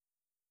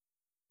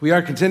We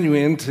are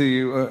continuing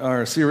into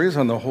our series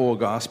on the whole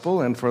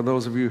gospel, and for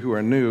those of you who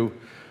are new,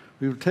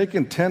 we've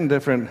taken 10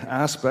 different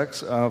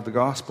aspects of the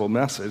gospel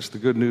message, the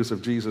good news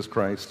of Jesus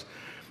Christ,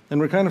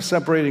 and we're kind of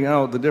separating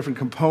out the different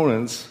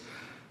components,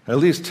 at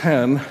least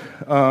 10,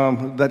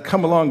 that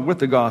come along with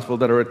the gospel,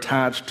 that are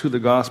attached to the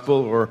gospel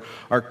or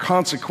are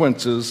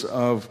consequences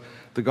of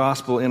the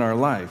gospel in our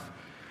life.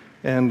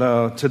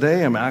 And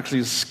today I'm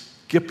actually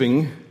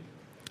skipping,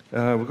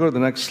 we'll go to the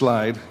next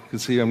slide. You can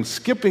see I'm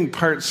skipping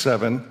part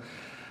 7,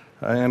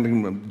 and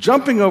I'm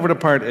jumping over to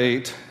part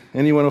 8.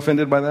 Anyone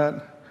offended by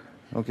that?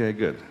 Okay,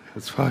 good.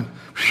 That's fine.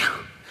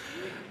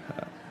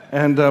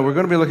 And we're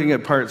going to be looking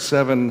at part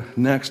 7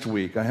 next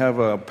week. I have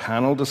a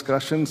panel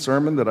discussion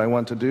sermon that I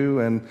want to do,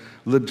 and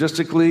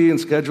logistically and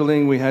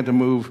scheduling, we had to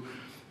move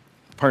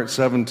part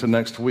 7 to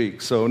next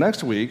week. So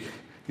next week,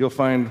 you'll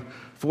find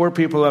 4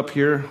 people up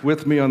here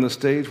with me on the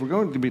stage. We're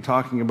going to be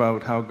talking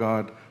about how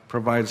God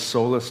provides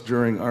solace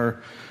during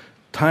our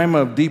time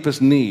of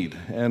deepest need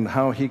and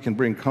how He can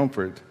bring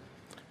comfort.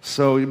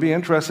 So you'd be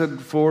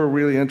interested for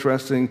really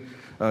interesting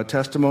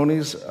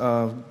testimonies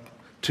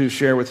to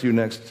share with you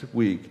next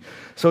week.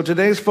 So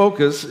today's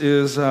focus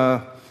is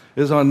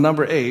on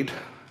number 8,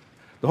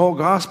 the whole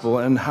gospel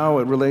and how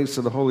it relates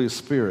to the Holy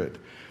Spirit.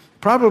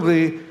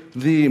 Probably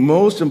the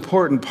most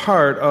important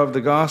part of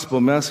the gospel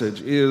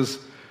message is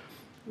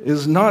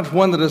not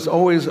one that is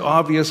always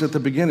obvious at the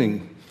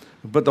beginning,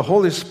 but the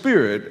Holy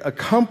Spirit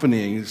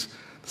accompanies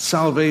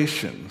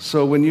salvation.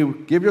 So when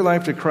you give your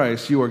life to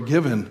Christ, you are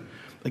given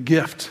a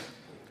gift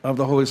of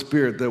the Holy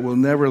Spirit that will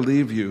never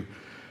leave you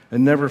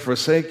and never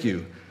forsake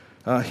you.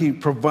 He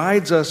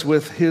provides us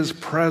with His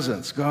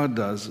presence, God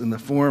does, in the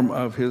form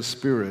of His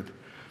Spirit.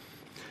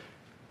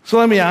 So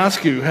let me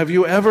ask you, have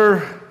you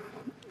ever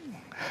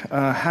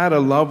had a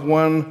loved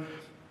one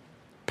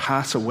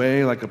pass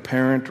away, like a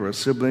parent or a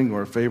sibling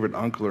or a favorite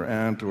uncle or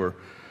aunt or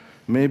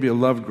maybe a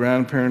loved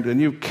grandparent,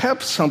 and you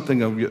kept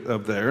something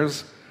of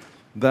theirs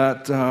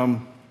that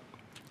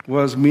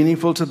was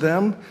meaningful to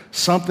them,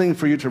 something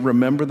for you to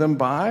remember them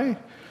by?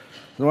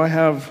 So I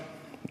have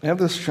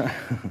this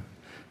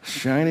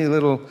shiny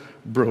little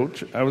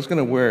brooch. I was going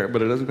to wear it,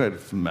 but it doesn't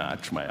quite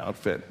match my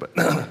outfit.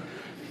 But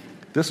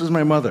this is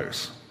my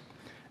mother's,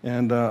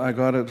 and I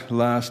got it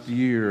last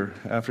year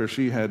after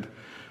she had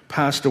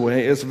passed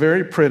away. It's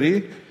very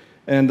pretty,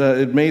 and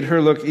it made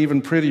her look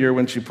even prettier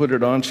when she put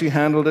it on. She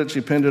handled it, she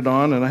pinned it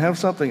on, and I have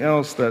something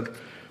else that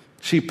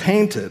she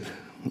painted.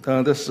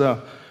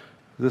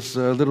 This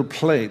little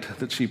plate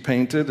that she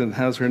painted and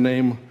has her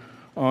name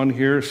on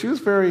here. She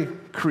was a very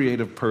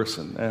creative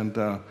person,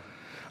 and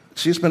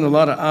she spent a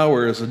lot of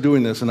hours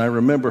doing this, and I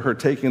remember her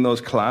taking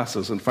those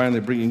classes and finally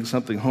bringing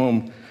something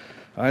home.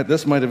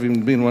 This might have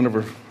even been one of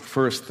her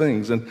first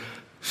things, and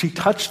she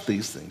touched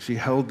these things. She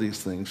held these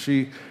things.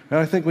 And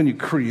I think when you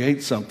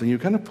create something, you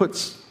kind of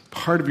put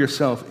part of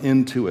yourself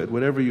into it,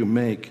 whatever you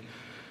make.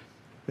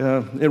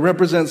 It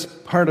represents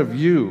part of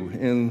you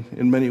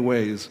in many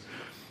ways.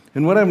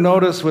 And what I've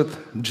noticed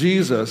with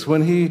Jesus,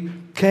 when He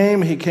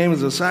came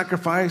as a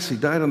sacrifice. He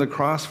died on the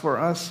cross for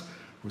us,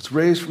 was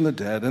raised from the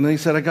dead, and then He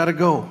said, I got to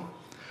go.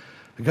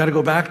 I got to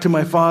go back to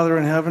my Father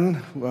in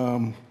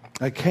heaven.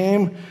 I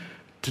came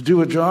to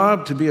do a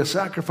job, to be a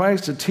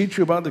sacrifice, to teach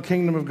you about the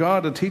kingdom of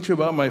God, to teach you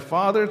about my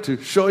Father,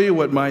 to show you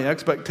what my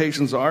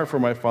expectations are for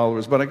my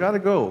followers. But I got to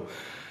go.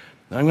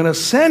 I'm going to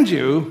send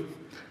you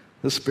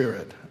the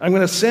Spirit. I'm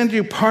going to send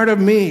you part of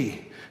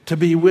me to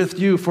be with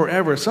you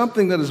forever.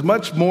 Something that is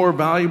much more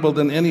valuable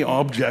than any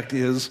object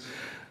is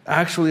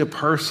actually a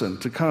person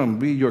to come,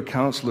 be your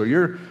counselor,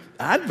 your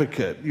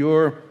advocate,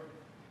 your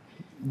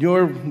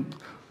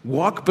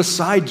walk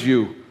beside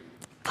you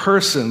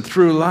person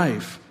through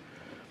life.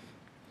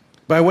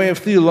 By way of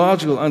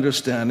theological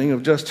understanding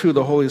of just who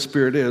the Holy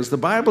Spirit is, the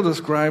Bible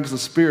describes the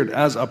Spirit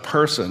as a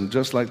person,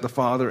 just like the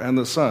Father and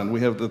the Son. We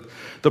have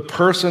the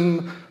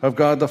person of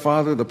God the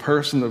Father, the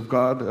person of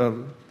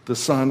God the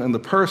Son, and the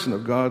person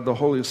of God the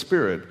Holy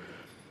Spirit.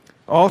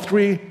 All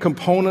 3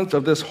 components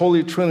of this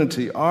Holy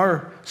Trinity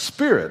are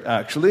Spirit,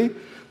 actually.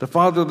 The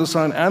Father, the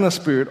Son, and the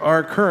Spirit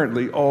are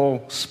currently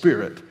all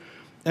Spirit.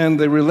 And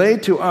they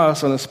relate to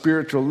us on a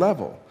spiritual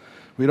level.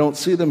 We don't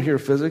see them here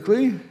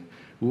physically.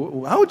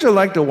 How would you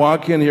like to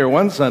walk in here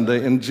one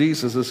Sunday and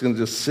Jesus is going to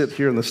just sit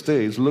here on the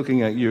stage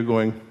looking at you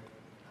going,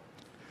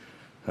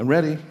 I'm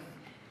ready.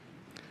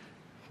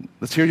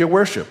 Let's hear your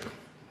worship.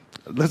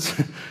 Let's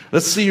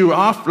see your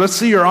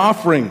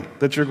offering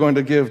that you're going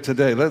to give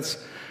today. Let's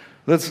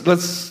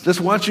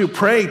just watch you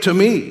pray to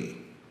me,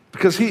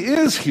 because He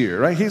is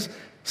here, right? He's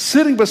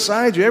sitting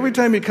beside you. Every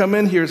time you come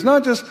in here, it's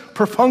not just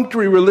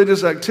perfunctory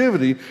religious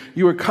activity.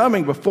 You are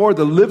coming before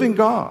the living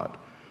God,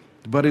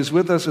 but He's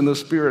with us in the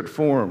Spirit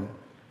form.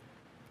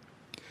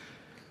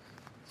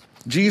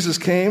 Jesus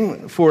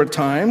came for a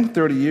time,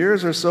 30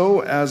 years or so,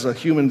 as a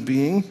human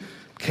being,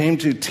 came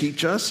to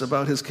teach us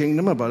about His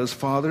kingdom, about His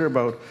Father,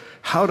 about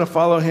how to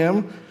follow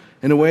Him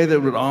in a way that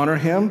would honor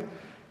Him,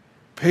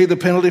 pay the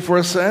penalty for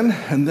a sin,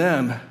 and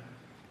then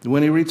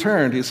when He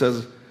returned, He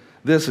says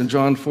this in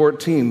John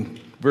 14,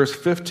 verse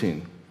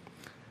 15.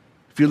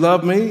 If you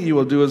love me, you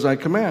will do as I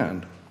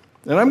command.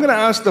 And I'm going to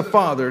ask the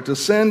Father to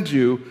send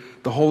you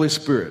the Holy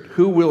Spirit,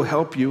 who will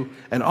help you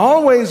and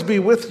always be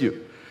with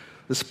you.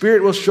 The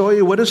Spirit will show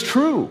you what is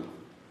true.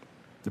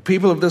 The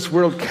people of this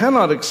world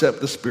cannot accept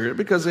the Spirit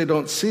because they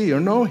don't see or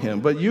know him,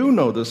 but you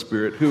know the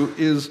Spirit who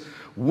is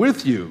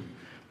with you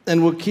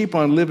and will keep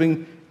on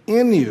living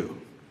in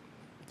you.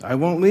 I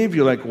won't leave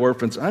you like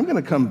orphans. I'm going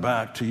to come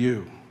back to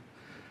you.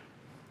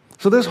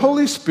 So this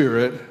Holy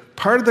Spirit,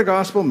 part of the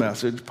gospel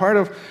message, part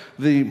of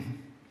the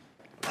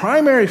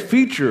primary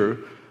feature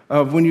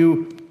of when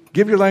you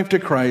give your life to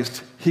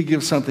Christ, he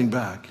gives something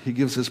back. He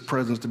gives his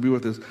presence to be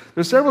with us.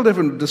 There's several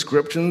different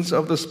descriptions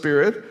of the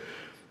Spirit.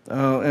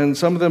 And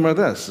some of them are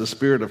this: the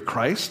Spirit of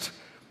Christ,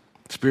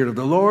 the Spirit of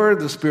the Lord,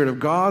 the Spirit of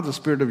God, the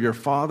Spirit of your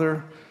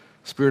Father,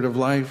 Spirit of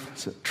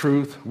life,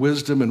 truth,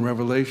 wisdom, and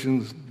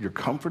revelation, your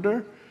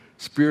Comforter,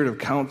 Spirit of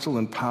counsel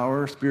and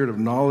power, Spirit of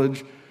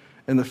knowledge,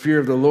 and the fear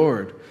of the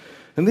Lord.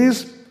 And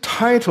these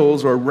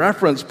titles or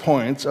reference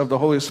points of the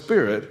Holy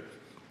Spirit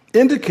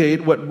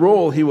indicate what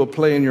role he will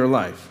play in your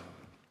life.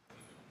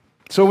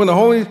 So when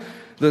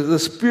the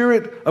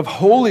Spirit of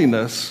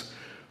holiness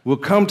will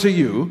come to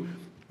you,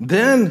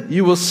 then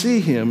you will see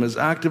him as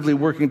actively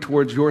working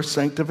towards your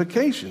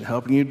sanctification,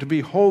 helping you to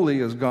be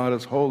holy as God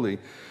is holy.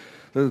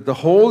 The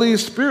Holy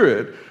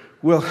Spirit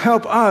will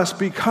help us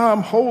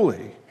become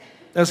holy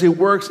as he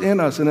works in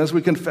us and as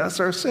we confess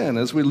our sin,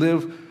 as we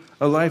live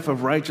a life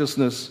of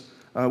righteousness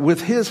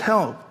with his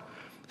help.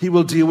 He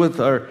will deal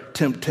with our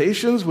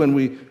temptations when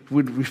we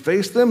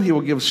face them. He will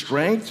give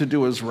strength to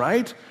do what's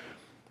right.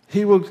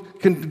 He will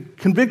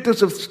convict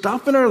us of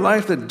stuff in our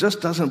life that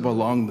just doesn't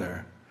belong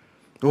there.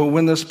 Or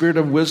when the Spirit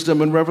of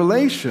wisdom and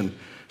revelation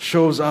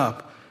shows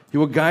up, he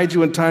will guide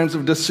you in times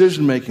of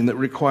decision-making that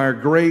require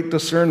great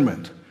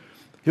discernment.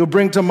 He'll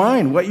bring to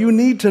mind what you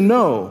need to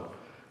know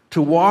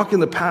to walk in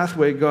the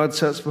pathway God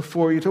sets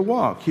before you to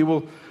walk. He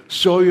will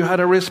show you how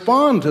to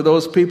respond to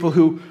those people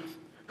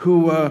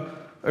who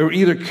are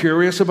either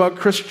curious about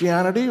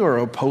Christianity or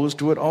opposed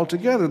to it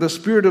altogether. The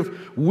Spirit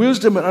of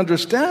wisdom and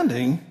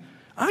understanding,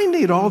 I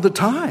need all the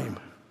time.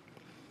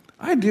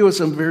 I deal with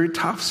some very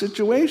tough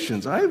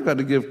situations. I've got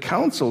to give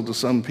counsel to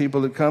some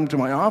people that come to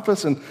my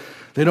office and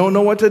they don't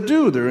know what to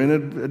do. They're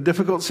in a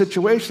difficult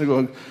situation. They're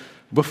going,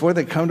 before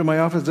they come to my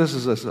office, this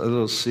is a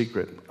little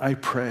secret. I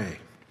pray.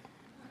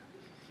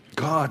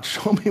 God,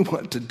 show me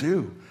what to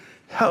do.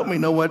 Help me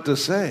know what to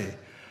say.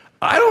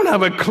 I don't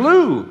have a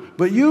clue,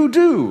 but you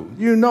do.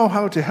 You know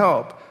how to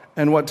help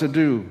and what to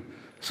do.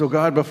 So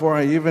God, before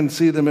I even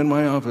see them in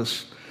my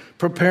office,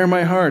 prepare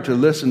my heart to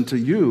listen to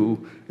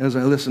you as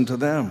I listen to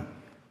them.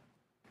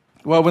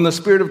 Well, when the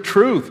Spirit of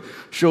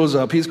truth shows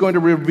up, he's going to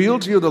reveal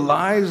to you the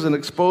lies and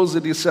expose the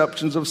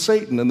deceptions of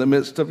Satan in the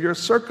midst of your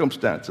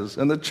circumstances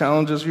and the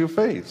challenges you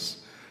face.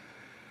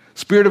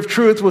 Spirit of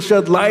truth will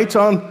shed light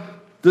on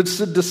the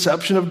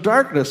deception of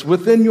darkness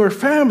within your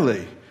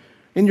family,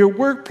 in your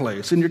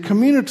workplace, in your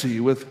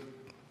community, with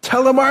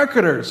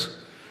telemarketers.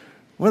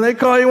 When they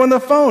call you on the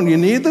phone, you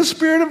need the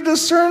Spirit of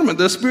discernment,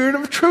 the Spirit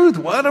of truth.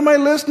 What am I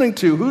listening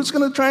to? Who's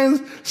going to try and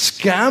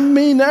scam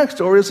me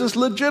next, or is this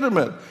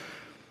legitimate?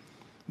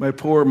 My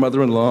poor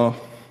mother-in-law,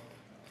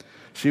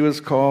 she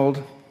was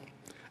called,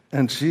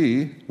 and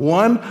she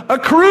won a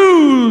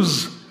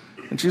cruise.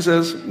 And she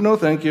says, no,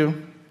 thank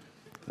you,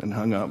 and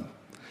hung up.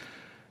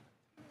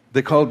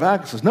 They called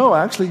back and says, no,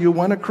 actually, you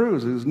won a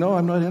cruise. He says, no,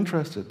 I'm not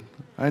interested.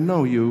 I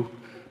know you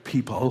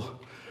people.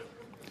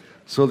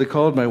 So they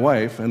called my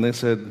wife, and they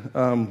said,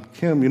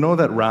 Kim, you know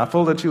that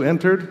raffle that you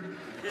entered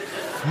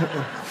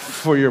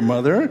for your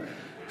mother?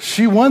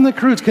 She won the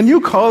cruise. Can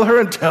you call her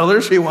and tell her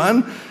she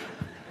won?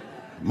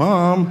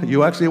 Mom,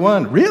 you actually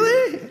won.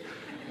 Really?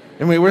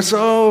 I mean, we're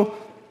so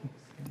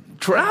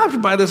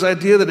trapped by this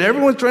idea that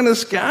everyone's trying to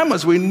scam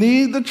us. We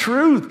need the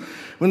truth.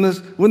 When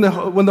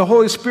the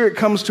Holy Spirit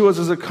comes to us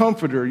as a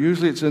comforter,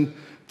 usually it's in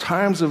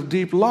times of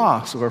deep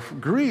loss or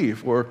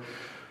grief or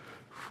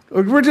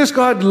we're just,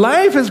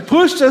 life has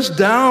pushed us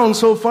down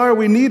so far,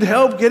 we need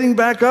help getting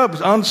back up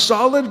on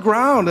solid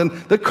ground, and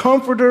the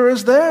Comforter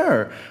is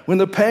there. When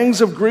the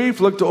pangs of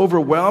grief look to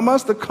overwhelm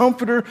us, the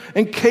Comforter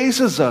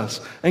encases us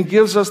and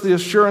gives us the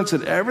assurance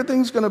that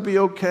everything's going to be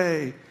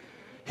okay.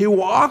 He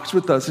walks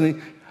with us,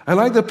 and I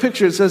like the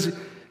picture. It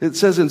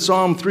says in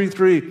Psalm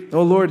 3:3,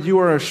 "Oh Lord, you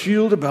are a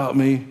shield about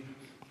me,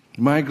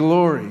 my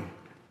glory,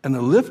 and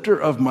the lifter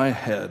of my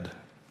head."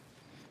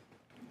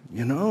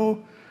 You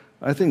know,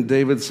 I think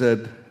David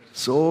said,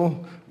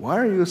 "Soul, why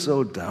are you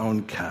so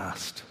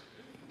downcast?"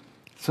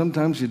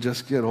 Sometimes you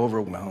just get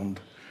overwhelmed.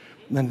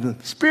 And the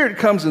Spirit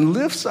comes and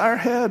lifts our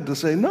head to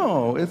say,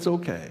 "No, it's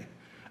okay.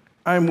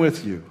 I'm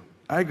with you.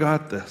 I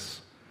got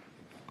this."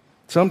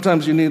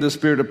 Sometimes you need the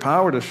Spirit of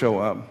power to show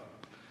up.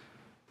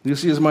 You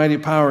see His mighty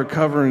power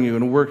covering you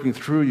and working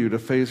through you to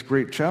face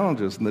great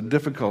challenges and the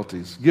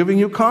difficulties, giving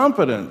you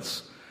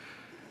confidence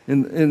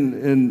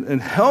in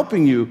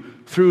helping you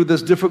through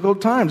this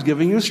difficult times,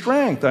 giving you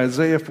strength.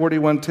 Isaiah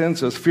 41:10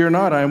 says, "Fear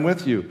not, I am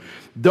with you.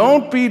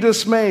 Don't be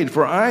dismayed,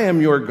 for I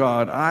am your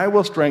God. I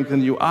will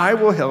strengthen you. I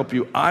will help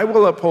you. I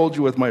will uphold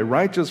you with my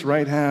righteous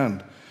right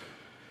hand."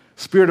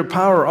 Spirit of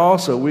power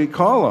also we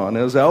call on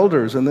as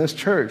elders in this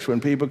church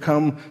when people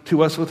come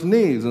to us with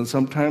needs, and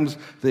sometimes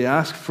they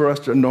ask for us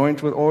to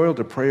anoint with oil,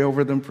 to pray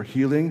over them for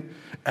healing,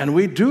 and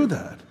we do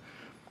that.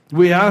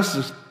 We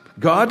ask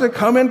God to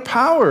come in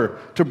power,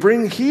 to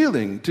bring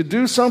healing, to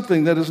do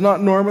something that is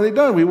not normally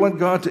done. We want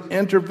God to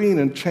intervene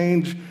and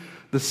change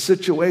the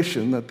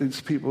situation that these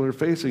people are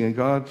facing, and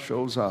God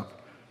shows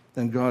up,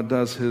 and God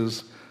does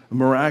his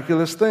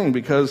miraculous thing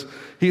because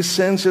he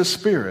sends his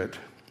Spirit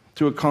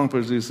to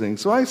accomplish these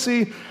things. So I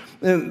see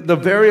in the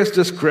various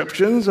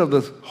descriptions of the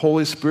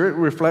Holy Spirit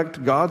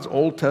reflect God's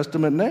Old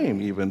Testament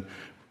name even.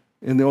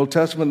 In the Old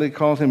Testament, they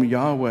called him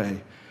Yahweh,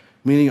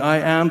 meaning I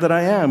am that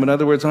I am. In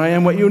other words, I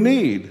am what you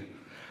need.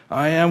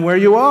 I am where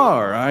you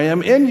are. I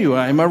am in you.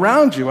 I am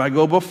around you. I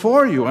go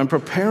before you. I'm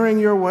preparing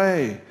your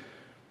way.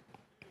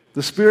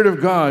 The Spirit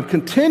of God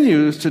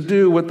continues to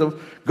do what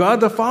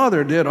God the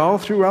Father did all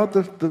throughout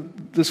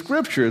the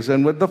Scriptures,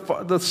 and what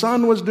the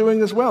Son was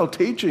doing as well,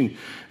 teaching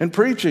and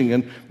preaching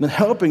and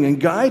helping and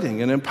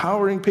guiding and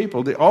empowering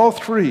people. All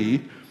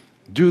three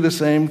do the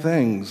same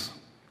things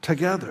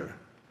together.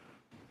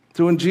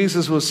 So when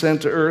Jesus was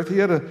sent to earth, he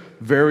had a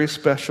very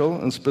special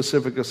and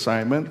specific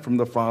assignment from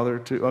the Father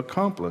to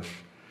accomplish.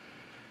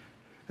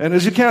 And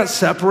as you can't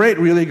separate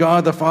really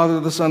God, the Father,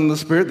 the Son, and the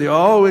Spirit, they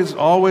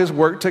always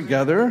work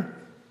together,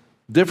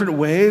 different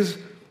ways.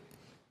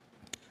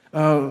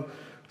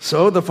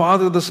 So the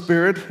Father, the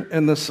Spirit,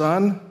 and the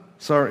Son,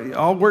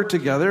 all work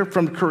together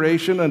from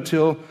creation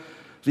until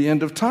the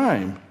end of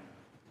time.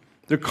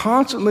 They're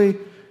constantly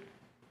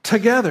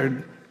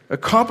together,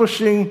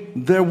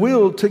 accomplishing their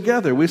will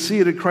together. We see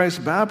it at Christ's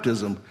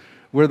baptism,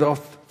 where the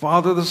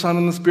Father, the Son,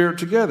 and the Spirit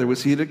together. We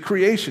see it at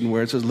creation,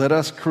 where it says, let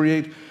us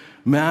create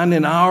man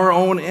in our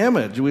own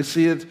image. We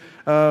see it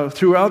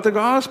throughout the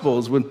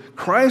Gospels when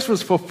Christ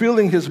was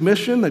fulfilling his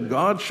mission that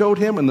God showed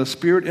him, and the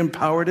Spirit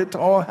empowered it to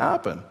all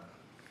happen.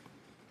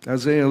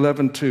 Isaiah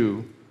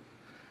 11:2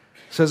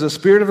 says, the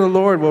Spirit of the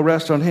Lord will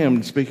rest on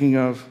him, speaking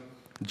of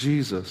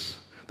Jesus.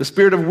 The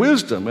Spirit of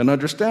wisdom and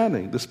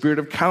understanding, the Spirit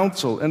of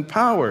counsel and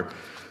power,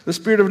 the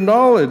Spirit of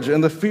knowledge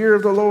and the fear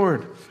of the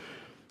Lord.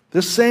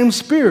 This same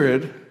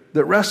Spirit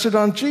that rested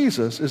on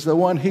Jesus is the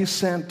one he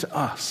sent to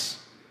us,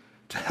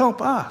 to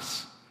help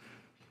us.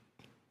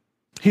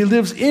 He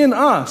lives in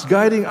us,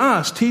 guiding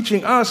us,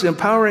 teaching us,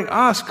 empowering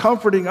us,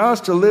 comforting us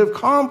to live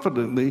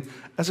confidently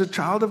as a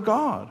child of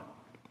God.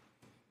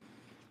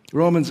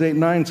 Romans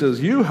 8:9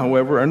 says, you,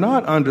 however, are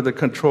not under the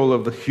control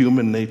of the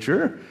human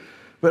nature,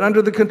 but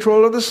under the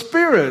control of the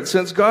Spirit,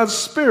 since God's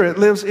Spirit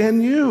lives in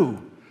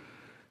you.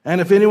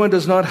 And if anyone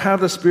does not have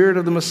the Spirit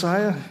of the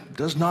Messiah,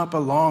 does not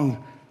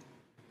belong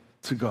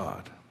to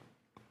God.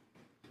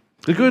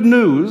 The good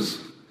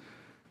news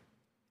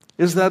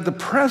is that the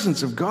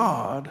presence of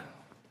God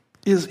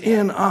is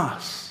in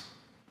us.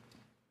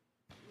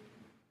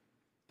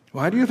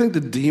 Why do you think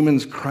the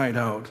demons cried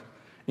out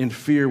in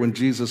fear when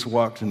Jesus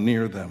walked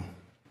near them?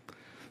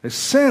 They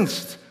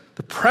sensed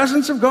the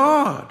presence of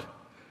God.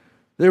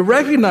 They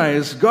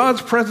recognized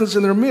God's presence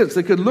in their midst.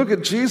 They could look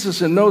at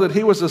Jesus and know that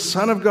he was the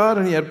Son of God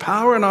and he had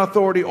power and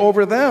authority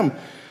over them.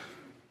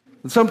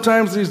 And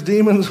sometimes these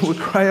demons would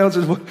cry out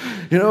and say,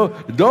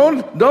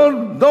 don't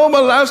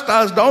molest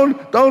us,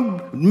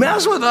 don't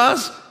mess with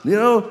us,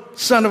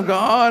 Son of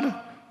God.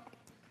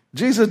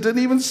 Jesus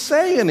didn't even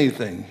say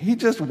anything. He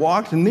just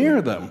walked near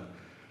them,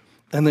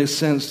 and they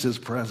sensed his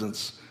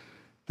presence,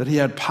 that he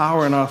had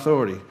power and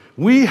authority.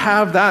 We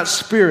have that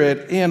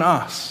Spirit in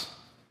us.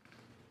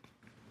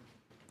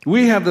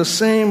 We have the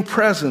same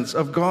presence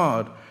of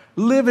God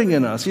living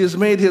in us. He has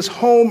made his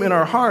home in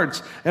our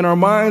hearts and our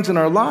minds and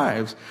our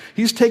lives.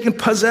 He's taken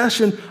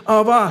possession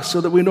of us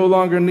so that we no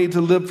longer need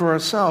to live for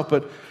ourselves,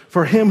 but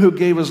for him who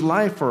gave his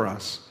life for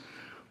us.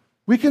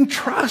 We can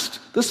trust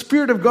the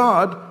Spirit of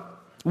God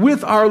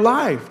with our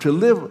life to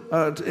live,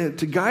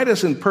 to guide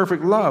us in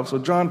perfect love. So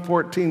John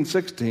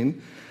 14:16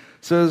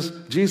 says,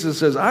 Jesus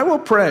says, I will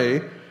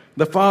pray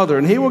the Father,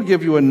 and he will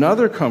give you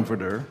another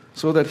comforter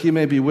so that he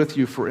may be with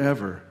you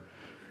forever.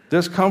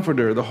 This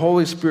comforter, the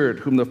Holy Spirit,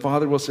 whom the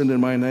Father will send in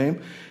my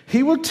name,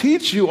 he will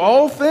teach you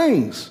all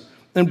things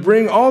and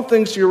bring all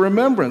things to your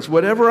remembrance,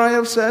 whatever I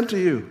have said to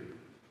you.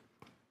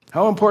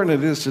 How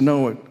important is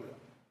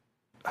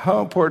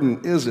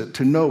it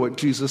to know what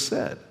Jesus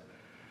said?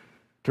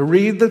 To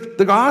read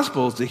the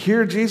Gospels, to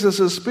hear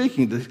Jesus is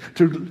speaking,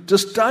 to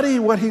study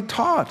what he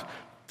taught,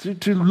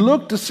 to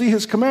look to see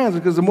his commands,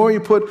 because the more you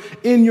put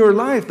in your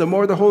life, the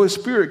more the Holy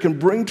Spirit can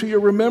bring to your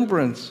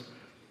remembrance.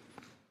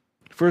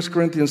 1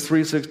 Corinthians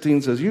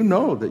 3:16 says, you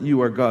know that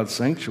you are God's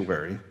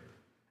sanctuary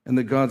and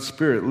that God's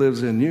Spirit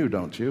lives in you,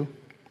 don't you?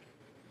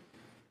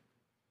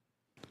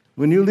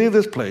 When you leave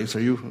this place,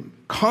 are you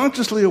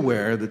consciously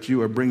aware that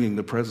you are bringing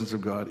the presence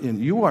of God in?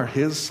 You are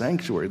his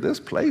sanctuary. This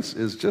place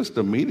is just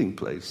a meeting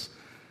place,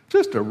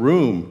 just a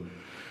room,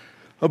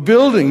 a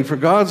building for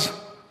God's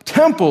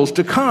temples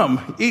to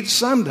come each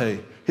Sunday,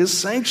 his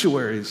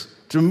sanctuaries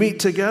to meet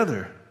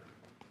together.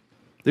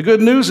 The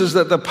good news is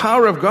that the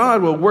power of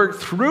God will work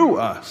through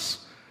us.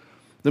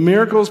 The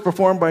miracles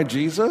performed by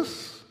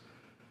Jesus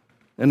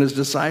and his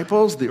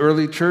disciples, the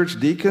early church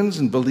deacons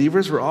and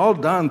believers, were all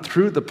done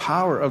through the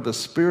power of the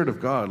Spirit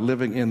of God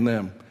living in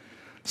them.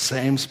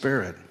 Same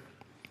Spirit,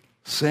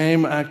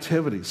 same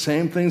activity,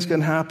 same things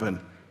can happen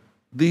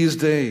these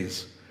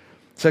days.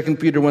 2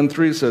 Peter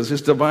 1:3 says,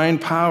 his divine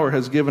power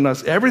has given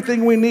us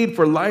everything we need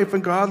for life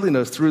and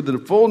godliness through the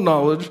full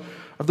knowledge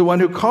of the one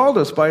who called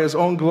us by his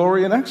own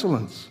glory and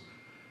excellence.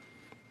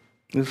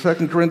 In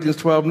 2 Corinthians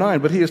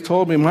 12:9, but he has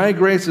told me, my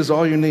grace is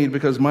all you need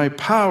because my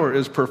power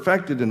is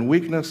perfected in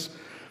weakness.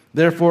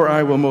 Therefore,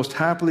 I will most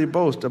happily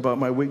boast about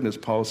my weakness,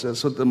 Paul says,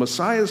 so that the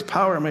Messiah's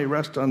power may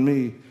rest on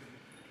me.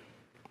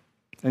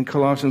 In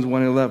Colossians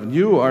 1:11,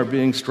 you are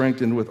being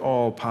strengthened with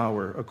all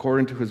power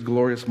according to his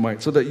glorious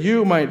might, so that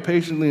you might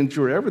patiently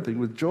endure everything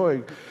with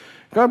joy.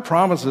 God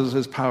promises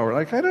his power.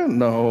 Like, I don't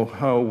know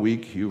how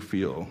weak you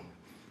feel,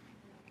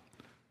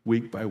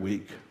 week by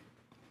week,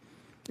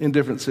 in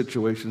different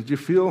situations. Do you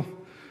feel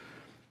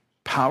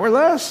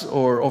powerless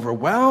or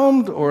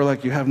overwhelmed or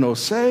like you have no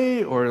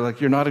say or like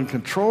you're not in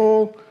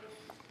control?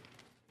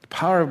 The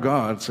power of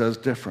God says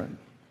different.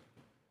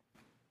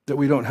 That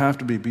we don't have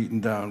to be beaten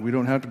down. We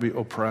don't have to be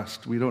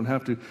oppressed. We don't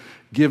have to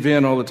give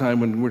in all the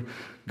time.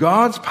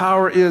 God's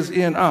power is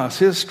in us.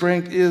 His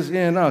strength is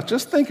in us.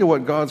 Just think of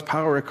what God's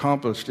power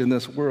accomplished in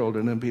this world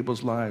and in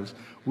people's lives.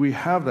 We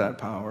have that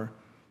power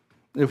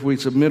if we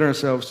submit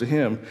ourselves to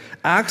him.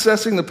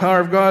 Accessing the power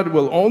of God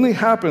will only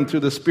happen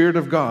through the Spirit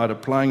of God,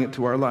 applying it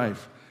to our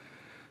life.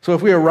 So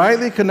if we are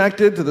rightly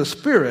connected to the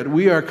Spirit,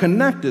 we are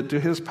connected to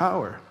his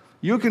power.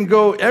 You can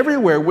go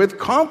everywhere with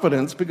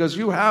confidence because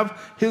you have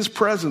his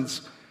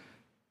presence.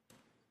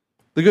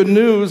 The good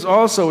news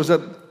also is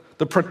that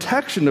the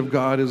protection of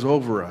God is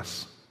over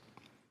us.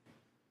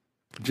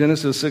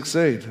 Genesis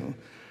 6:8.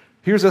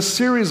 Here's a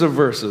series of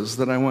verses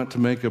that I want to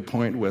make a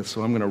point with,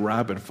 so I'm going to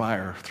rapid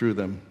fire through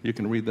them. You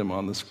can read them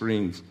on the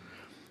screens.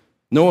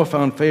 Noah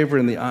found favor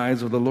in the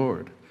eyes of the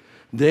Lord.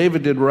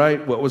 David did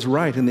what was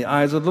right in the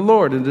eyes of the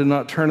Lord and did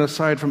not turn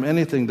aside from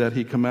anything that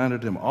he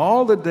commanded him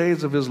all the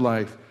days of his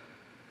life,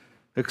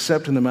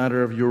 except in the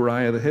matter of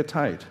Uriah the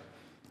Hittite.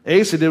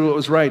 Asa did what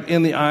was right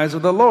in the eyes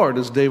of the Lord,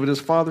 as David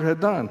his father had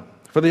done.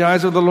 For the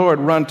eyes of the Lord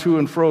run to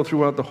and fro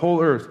throughout the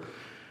whole earth,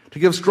 to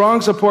give strong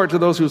support to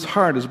those whose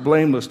heart is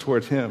blameless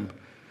towards him.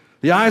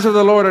 The eyes of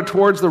the Lord are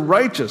towards the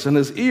righteous, and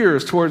his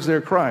ears towards their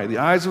cry. The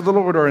eyes of the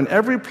Lord are in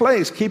every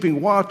place, keeping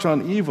watch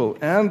on evil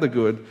and the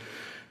good.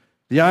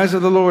 The eyes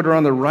of the Lord are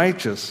on the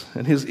righteous,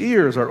 and his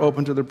ears are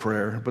open to their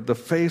prayer. But the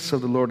face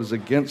of the Lord is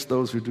against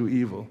those who do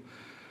evil.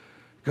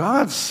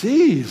 God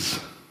sees.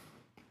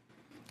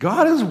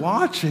 God is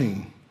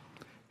watching.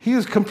 He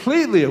is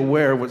completely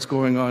aware of what's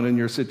going on in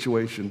your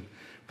situation.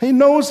 He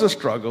knows the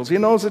struggles. He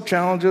knows the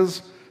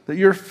challenges that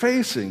you're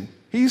facing.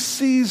 He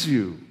sees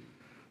you,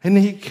 and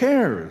he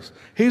cares.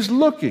 He's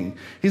looking.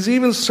 He's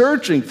even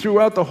searching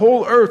throughout the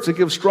whole earth to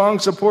give strong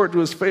support to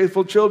his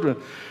faithful children.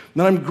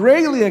 And I'm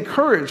greatly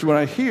encouraged when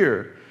I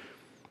hear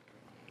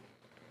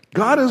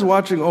God is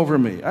watching over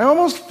me. I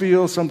almost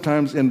feel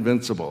sometimes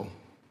invincible.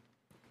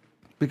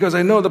 Because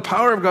I know the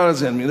power of God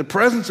is in me. The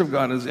presence of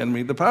God is in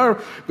me. The power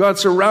of God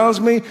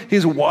surrounds me.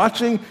 He's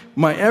watching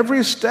my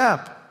every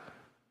step.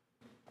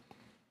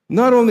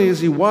 Not only is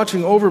he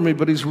watching over me,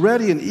 but he's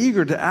ready and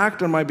eager to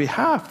act on my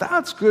behalf.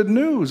 That's good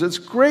news. It's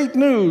great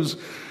news.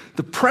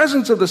 The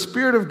presence of the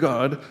Spirit of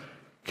God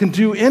can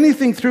do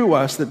anything through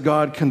us that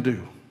God can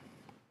do.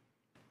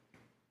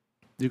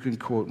 You can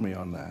quote me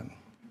on that.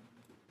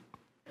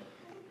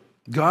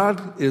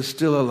 God is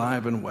still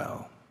alive and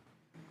well.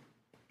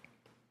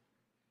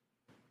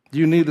 Do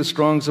you need the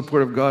strong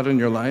support of God in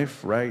your life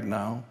right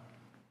now?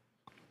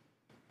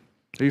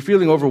 Are you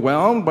feeling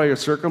overwhelmed by your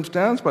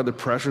circumstance, by the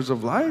pressures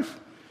of life,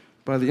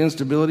 by the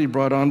instability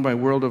brought on by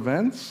world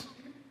events?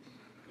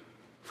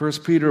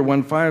 1 Peter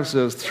 1:5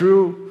 says,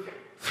 through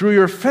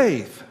your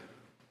faith,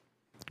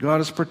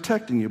 God is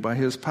protecting you by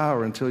his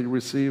power until you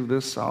receive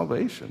this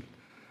salvation.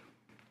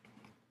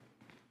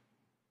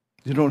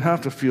 You don't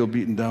have to feel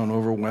beaten down,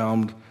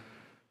 overwhelmed,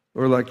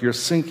 or like you're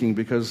sinking,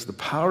 because the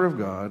power of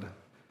God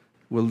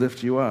will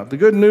lift you up. The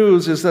good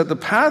news is that the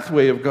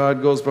pathway of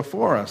God goes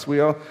before us.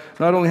 We all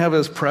not only have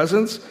his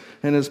presence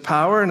and his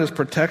power and his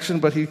protection,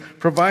 but he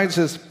provides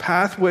his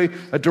pathway,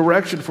 a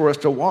direction for us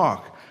to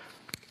walk.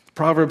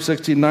 Proverbs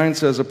 16:9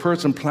 says, a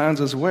person plans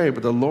his way,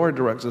 but the Lord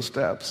directs his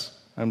steps.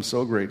 I'm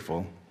so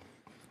grateful.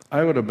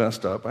 I would have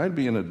messed up. I'd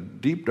be in a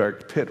deep,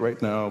 dark pit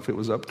right now if it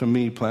was up to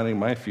me planning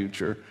my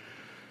future.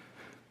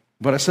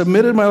 But I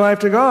submitted my life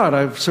to God.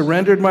 I've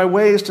surrendered my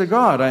ways to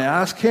God. I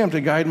asked him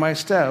to guide my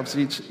steps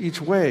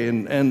each way.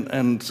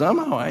 And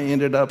somehow I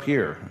ended up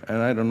here. And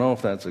I don't know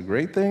if that's a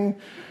great thing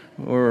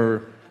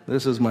or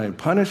this is my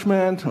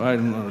punishment. I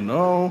don't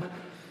know.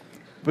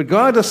 But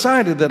God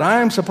decided that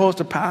I am supposed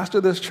to pastor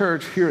this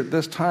church here at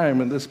this time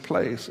in this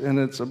place. And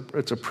it's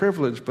a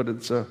privilege, but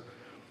it's a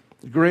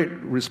great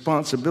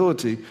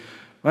responsibility.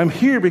 I'm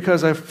here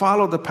because I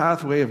followed the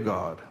pathway of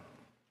God.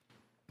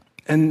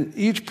 And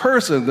each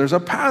person, there's a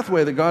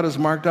pathway that God has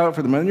marked out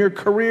for them in your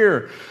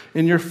career,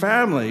 in your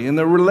family, in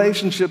the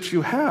relationships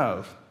you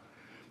have.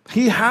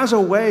 He has a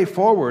way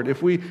forward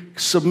if we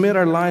submit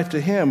our life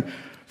to Him.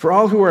 For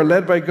all who are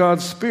led by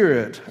God's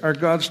Spirit are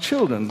God's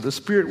children. The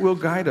Spirit will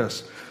guide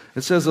us.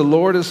 It says the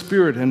Lord is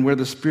Spirit, and where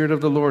the Spirit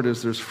of the Lord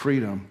is, there's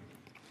freedom.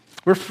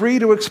 We're free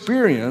to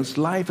experience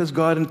life as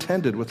God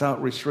intended,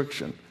 without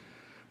restriction,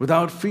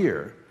 without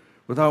fear,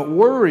 without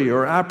worry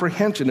or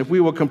apprehension, if we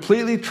will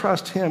completely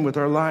trust Him with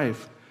our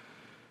life.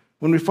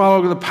 When we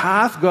follow the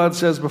path God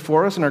says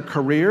before us in our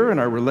career and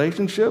our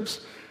relationships,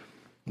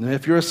 and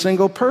if you're a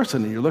single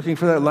person and you're looking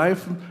for that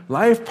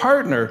life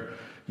partner,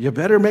 you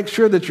better make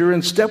sure that you're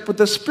in step with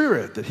the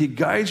Spirit, that He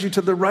guides you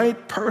to the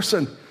right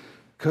person,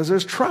 because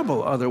there's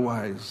trouble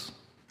otherwise.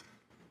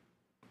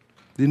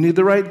 You need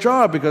the right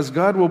job because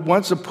God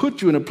wants to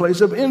put you in a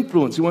place of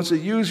influence. He wants to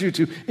use you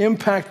to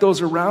impact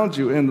those around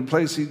you in the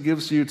place He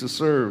gives you to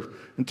serve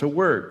and to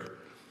work.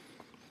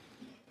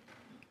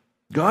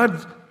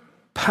 God's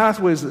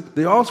pathways,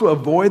 they also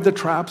avoid the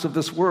traps of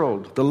this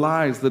world, the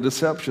lies, the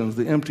deceptions,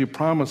 the empty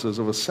promises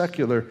of a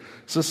secular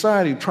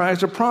society tries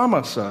to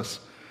promise us.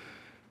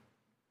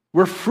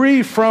 We're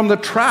free from the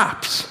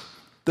traps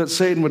that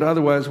Satan would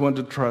otherwise want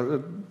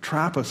to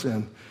trap us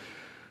in.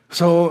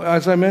 So,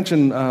 as I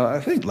mentioned, I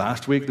think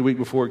last week, the week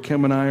before,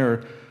 Kim and I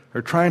are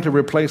trying to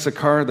replace a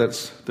car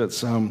that's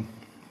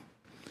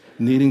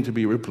needing to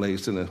be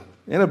replaced in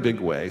a big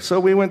way. So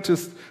we went to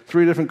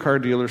 3 different car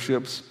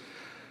dealerships.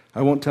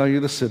 I won't tell you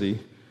the city,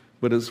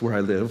 but it's where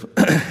I live.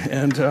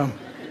 And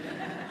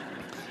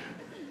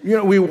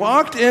we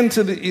walked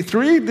into the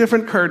 3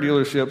 different car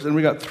dealerships, and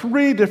we got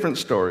 3 different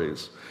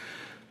stories.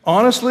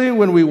 Honestly,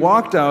 when we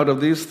walked out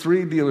of these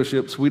 3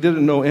 dealerships, we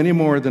didn't know any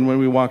more than when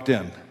we walked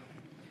in.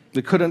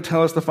 They couldn't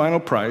tell us the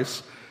final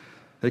price.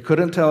 They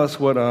couldn't tell us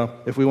what,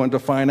 if we wanted to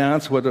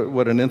finance, what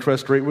an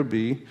interest rate would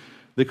be.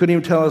 They couldn't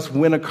even tell us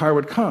when a car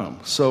would come.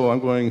 So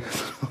I'm going,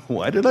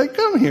 why did I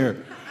come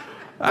here?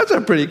 That's a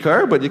pretty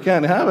car, but you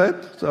can't have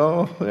it.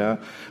 So, yeah.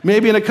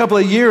 Maybe in a couple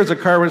of years, a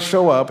car would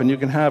show up and you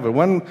can have it.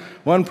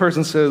 One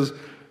person says,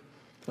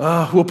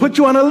 we'll put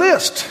you on a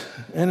list.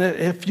 And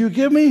if you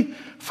give me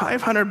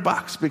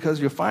 $500 because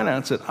you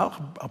finance it, I'll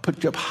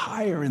put you up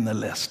higher in the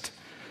list.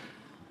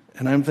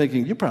 And I'm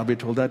thinking, you probably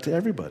told that to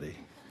everybody.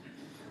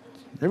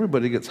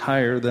 Everybody gets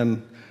higher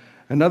than...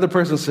 Another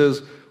person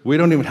says, we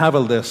don't even have a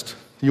list.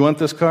 You want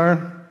this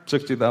car?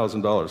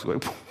 $60,000.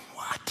 Like,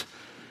 what?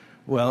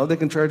 Well, they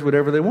can charge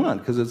whatever they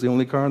want because it's the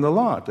only car on the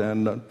lot.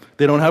 And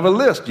they don't have a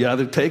list. You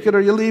either take it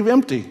or you leave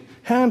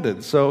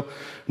empty-handed. So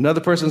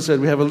another person said,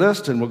 we have a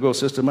list and we'll go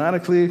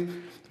systematically,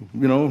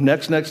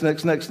 next.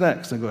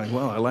 I'm going,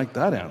 well, I like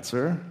that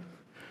answer.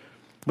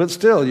 But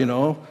still, you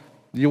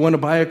want to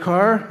buy a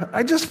car?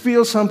 I just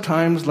feel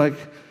sometimes like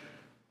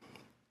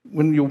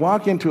when you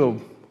walk into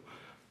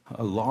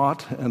a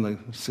lot and the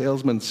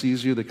salesman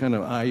sees you, they kind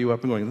of eye you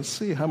up and going, let's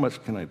see, how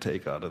much can I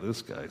take out of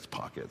this guy's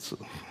pockets?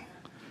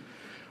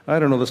 I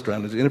don't know the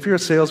strategy. And if you're a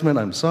salesman,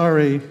 I'm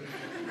sorry.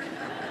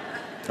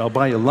 I'll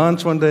buy you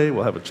lunch one day.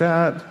 We'll have a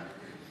chat.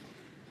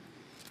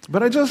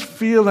 But I just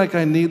feel like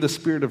I need the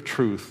Spirit of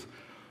truth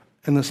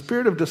and the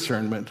Spirit of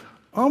discernment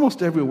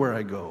almost everywhere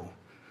I go.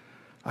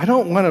 I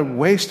don't want to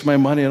waste my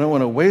money. I don't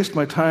want to waste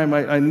my time.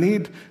 I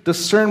need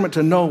discernment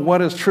to know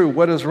what is true,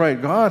 what is right.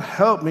 God,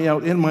 help me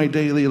out in my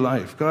daily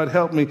life. God,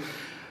 help me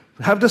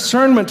have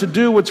discernment to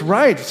do what's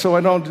right so I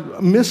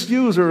don't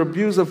misuse or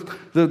abuse of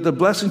the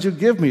blessings you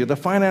give me, the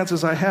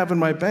finances I have in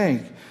my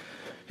bank.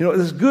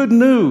 It's good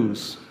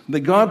news that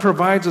God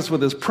provides us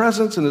with His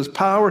presence and His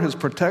power, His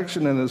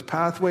protection, and His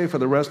pathway for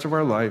the rest of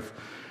our life,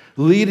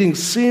 leading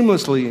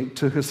seamlessly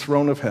to His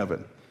throne of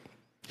heaven.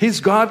 He's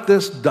got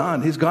this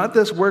done. He's got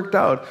this worked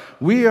out.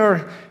 We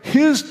are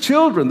His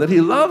children that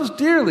He loves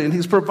dearly, and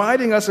He's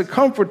providing us a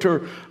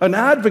comforter, an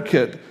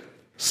advocate,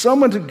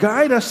 someone to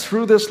guide us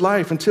through this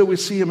life until we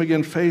see Him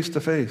again face to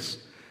face.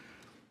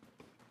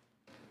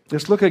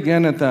 Let's look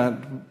again at that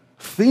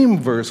theme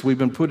verse we've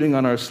been putting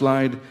on our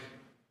slide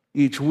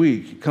each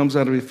week. It comes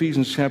out of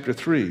Ephesians chapter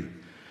 3.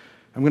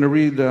 I'm going to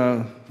read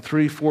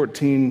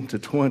 3:14 to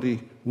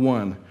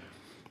 21.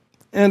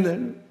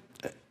 And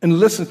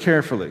listen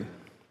carefully.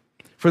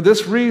 For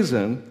this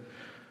reason,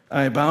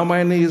 I bow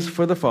my knees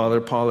for the Father,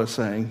 Paul is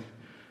saying,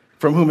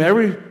 from whom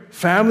every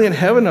family in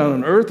heaven and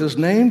on earth is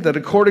named, that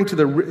according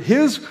to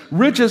His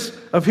riches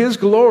of His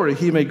glory,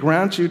 He may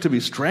grant you to be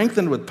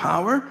strengthened with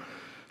power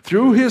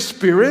through His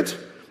Spirit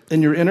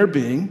in your inner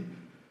being,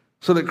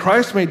 so that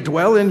Christ may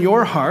dwell in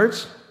your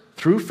hearts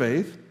through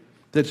faith,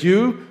 that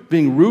you,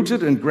 being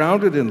rooted and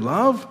grounded in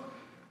love,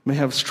 may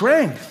have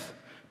strength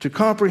to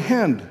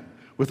comprehend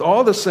with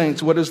all the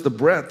saints what is the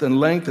breadth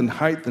and length and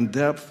height and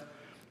depth,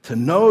 to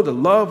know the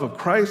love of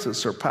Christ that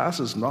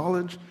surpasses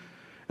knowledge,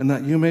 and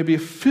that you may be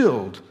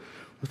filled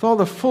with all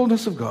the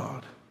fullness of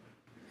God.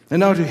 And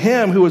now to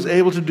Him who is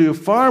able to do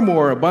far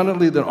more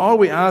abundantly than all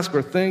we ask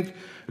or think,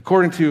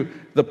 according to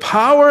the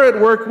power at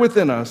work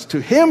within us,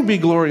 to Him be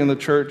glory in the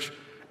church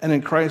and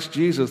in Christ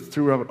Jesus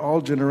throughout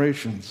all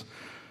generations.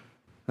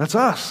 That's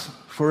us,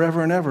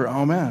 forever and ever.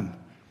 Amen.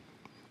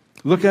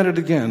 Look at it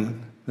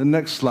again. The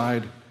next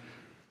slide.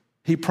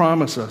 He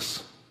promised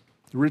us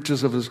the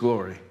riches of His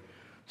glory.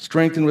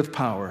 strengthened with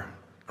power.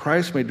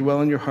 Christ may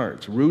dwell in your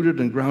hearts, rooted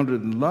and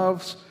grounded in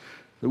love,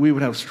 that we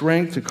would have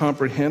strength to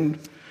comprehend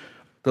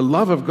the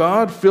love of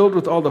God, filled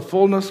with all the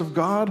fullness of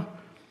God,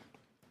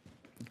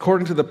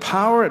 according to the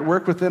power at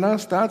work within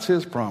us. That's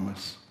his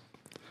promise.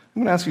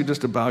 I'm going to ask you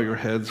just to bow your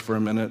heads for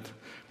a minute.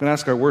 I'm going to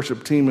ask our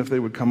worship team if they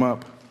would come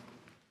up.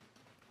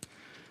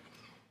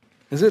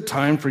 Is it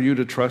time for you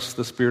to trust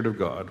the Spirit of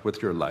God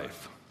with your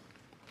life?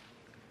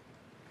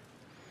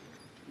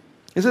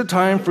 Is it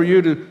time for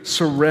you to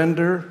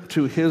surrender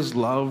to his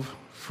love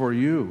for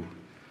you?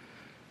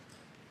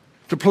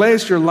 To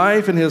place your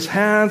life in his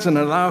hands and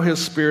allow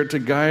his Spirit to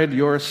guide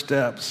your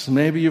steps.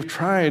 Maybe you've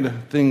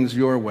tried things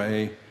your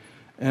way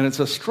and it's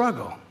a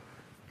struggle.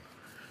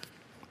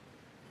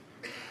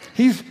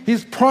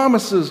 He's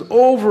promises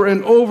over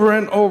and over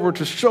and over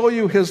to show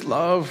you his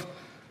love.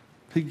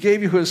 He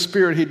gave you his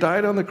Spirit. He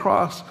died on the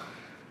cross.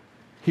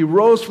 He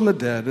rose from the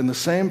dead, and the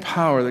same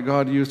power that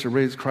God used to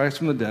raise Christ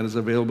from the dead is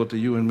available to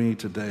you and me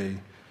today.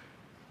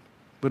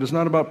 But it's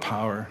not about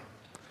power.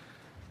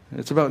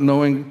 It's about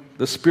knowing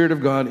the Spirit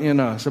of God in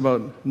us,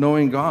 about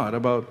knowing God,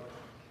 about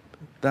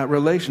that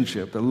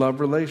relationship, the love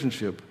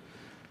relationship.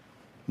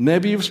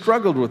 Maybe you've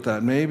struggled with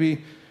that.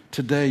 Maybe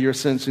today you're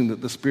sensing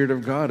that the Spirit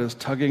of God is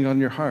tugging on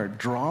your heart,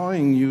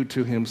 drawing you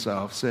to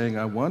himself, saying,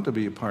 I want to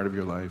be a part of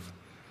your life.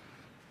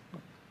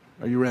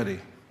 Are you ready?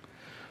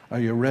 Are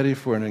you ready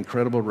for an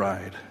incredible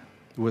ride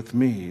with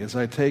me as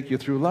I take you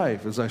through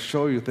life, as I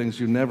show you things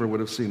you never would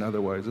have seen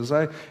otherwise, as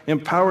I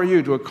empower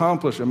you to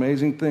accomplish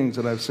amazing things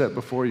that I've set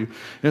before you,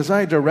 as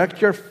I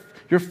direct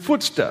your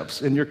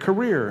footsteps in your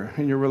career,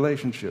 in your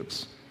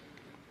relationships,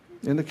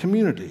 in the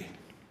community?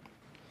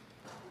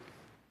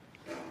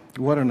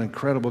 What an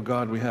incredible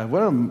God we have.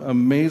 What an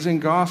amazing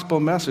gospel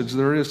message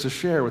there is to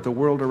share with the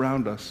world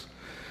around us.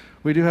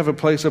 We do have a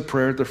place of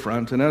prayer at the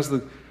front, and as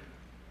the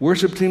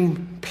worship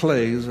team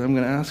plays, I'm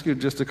going to ask you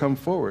just to come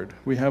forward.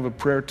 We have a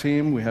prayer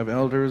team, we have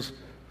elders,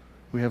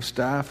 we have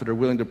staff that are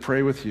willing to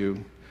pray with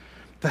you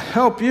to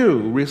help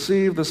you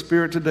receive the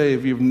Spirit today.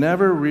 If you've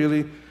never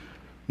really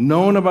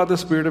known about the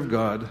Spirit of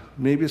God,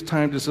 maybe it's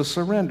time just to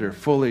surrender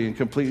fully and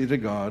completely to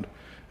God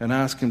and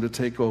ask him to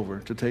take over,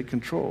 to take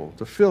control,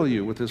 to fill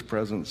you with his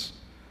presence.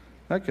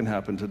 That can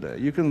happen today.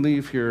 You can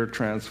leave here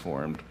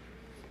transformed.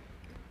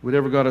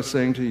 Whatever God is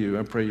saying to you,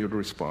 I pray you would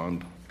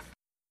respond.